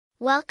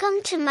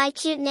Welcome to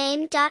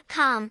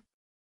mycutename.com.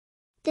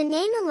 The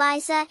name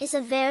Elyza is a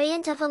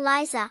variant of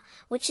Elyza,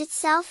 which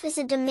itself is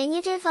a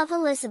diminutive of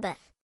Elizabeth.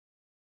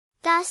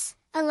 Thus,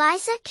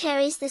 Elyza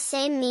carries the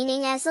same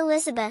meaning as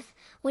Elizabeth,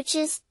 which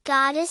is,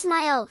 God is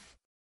my oath.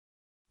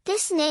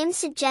 This name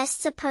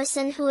suggests a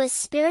person who is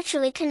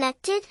spiritually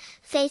connected,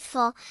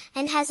 faithful,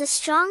 and has a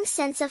strong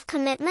sense of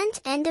commitment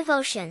and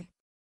devotion.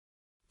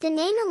 The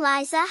name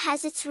Elyza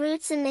has its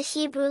roots in the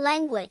Hebrew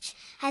language,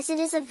 as it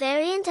is a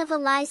variant of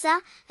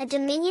Elyza, a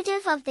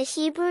diminutive of the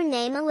Hebrew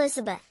name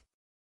Elizabeth.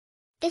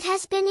 It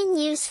has been in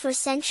use for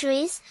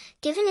centuries,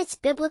 given its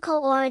biblical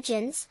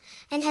origins,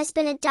 and has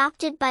been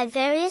adopted by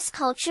various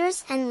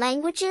cultures and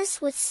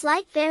languages with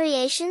slight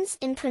variations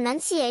in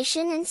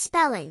pronunciation and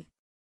spelling.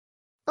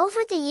 Over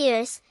the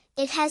years,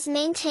 it has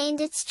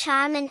maintained its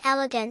charm and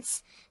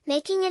elegance,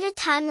 making it a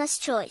timeless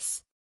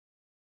choice.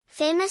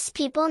 Famous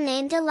people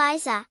named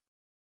Elyza.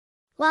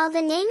 While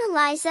the name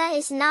Elyza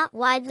is not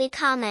widely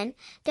common,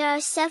 there are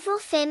several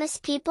famous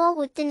people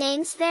with the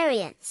name's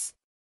variants.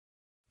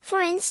 For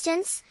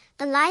instance,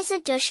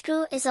 Elyza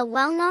Dushku is a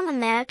well-known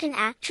American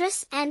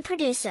actress and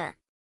producer.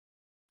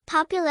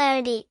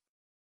 Popularity.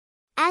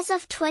 As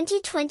of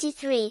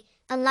 2023,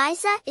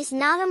 Elyza is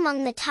not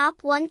among the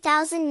top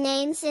 1,000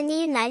 names in the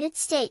United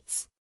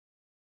States.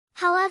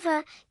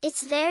 However,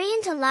 its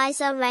variant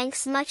Elyza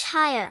ranks much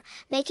higher,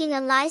 making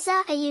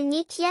Elyza a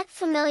unique yet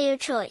familiar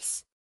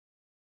choice.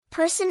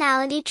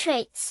 Personality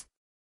traits.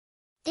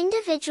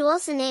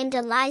 Individuals named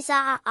Elyza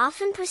are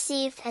often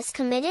perceived as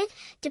committed,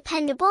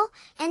 dependable,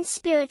 and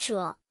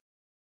spiritual.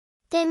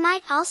 They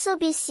might also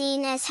be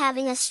seen as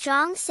having a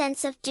strong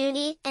sense of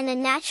duty and a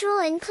natural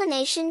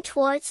inclination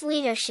towards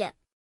leadership.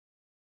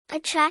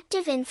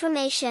 Attractive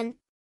information.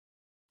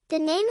 The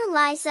name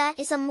Elyza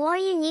is a more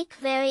unique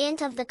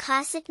variant of the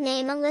classic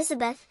name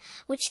Elizabeth,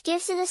 which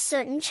gives it a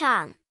certain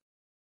charm.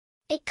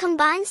 It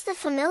combines the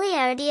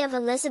familiarity of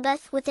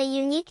Elizabeth with a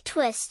unique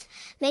twist,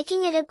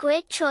 making it a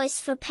great choice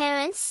for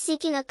parents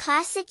seeking a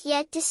classic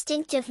yet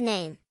distinctive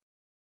name.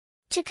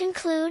 To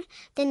conclude,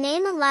 the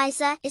name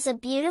Elyza is a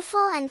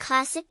beautiful and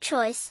classic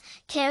choice,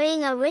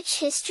 carrying a rich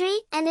history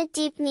and a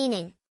deep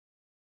meaning.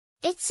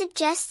 It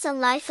suggests a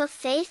life of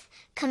faith,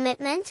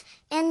 commitment,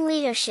 and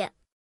leadership.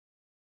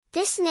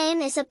 This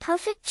name is a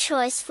perfect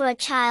choice for a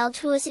child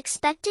who is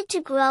expected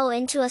to grow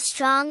into a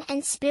strong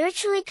and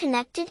spiritually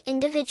connected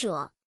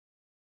individual.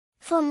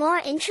 For more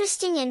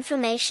interesting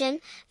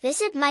information,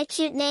 visit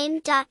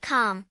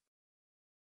mycutename.com.